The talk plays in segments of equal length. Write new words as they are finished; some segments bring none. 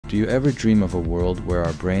Do you ever dream of a world where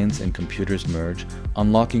our brains and computers merge,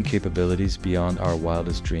 unlocking capabilities beyond our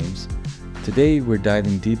wildest dreams? Today, we're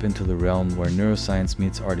diving deep into the realm where neuroscience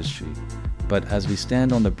meets artistry. But as we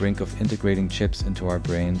stand on the brink of integrating chips into our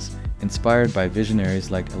brains, inspired by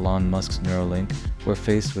visionaries like Elon Musk's Neuralink, we're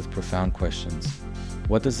faced with profound questions.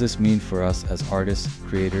 What does this mean for us as artists,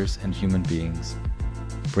 creators, and human beings?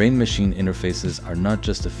 Brain-machine interfaces are not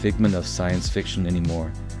just a figment of science fiction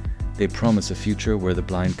anymore. They promise a future where the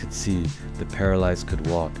blind could see, the paralyzed could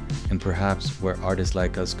walk, and perhaps where artists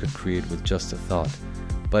like us could create with just a thought.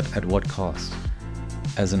 But at what cost?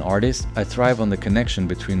 As an artist, I thrive on the connection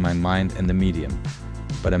between my mind and the medium.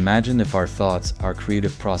 But imagine if our thoughts, our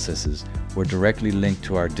creative processes, were directly linked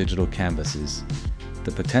to our digital canvases.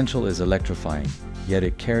 The potential is electrifying, yet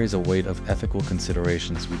it carries a weight of ethical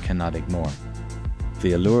considerations we cannot ignore.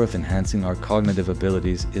 The allure of enhancing our cognitive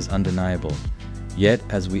abilities is undeniable. Yet,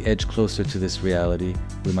 as we edge closer to this reality,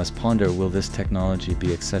 we must ponder, will this technology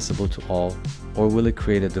be accessible to all, or will it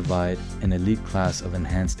create a divide, an elite class of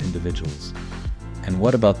enhanced individuals? And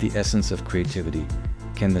what about the essence of creativity?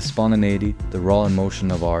 Can the spontaneity, the raw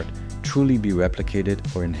emotion of art, truly be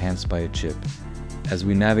replicated or enhanced by a chip? As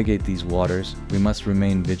we navigate these waters, we must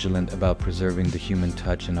remain vigilant about preserving the human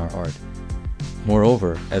touch in our art.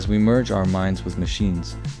 Moreover, as we merge our minds with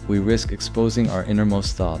machines, we risk exposing our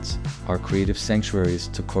innermost thoughts, our creative sanctuaries,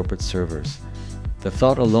 to corporate servers. The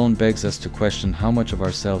thought alone begs us to question how much of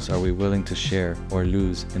ourselves are we willing to share or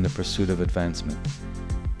lose in the pursuit of advancement.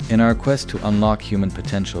 In our quest to unlock human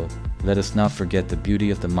potential, let us not forget the beauty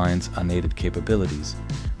of the mind's unaided capabilities.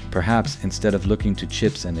 Perhaps instead of looking to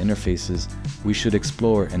chips and interfaces, we should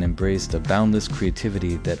explore and embrace the boundless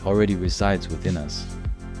creativity that already resides within us.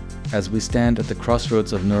 As we stand at the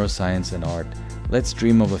crossroads of neuroscience and art, let's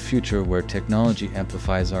dream of a future where technology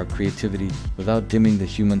amplifies our creativity without dimming the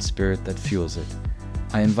human spirit that fuels it.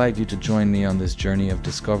 I invite you to join me on this journey of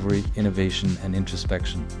discovery, innovation, and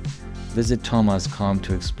introspection. Visit TOMAAS.com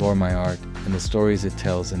to explore my art and the stories it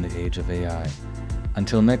tells in the age of AI.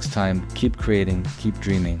 Until next time, keep creating, keep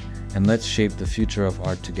dreaming, and let's shape the future of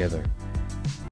art together.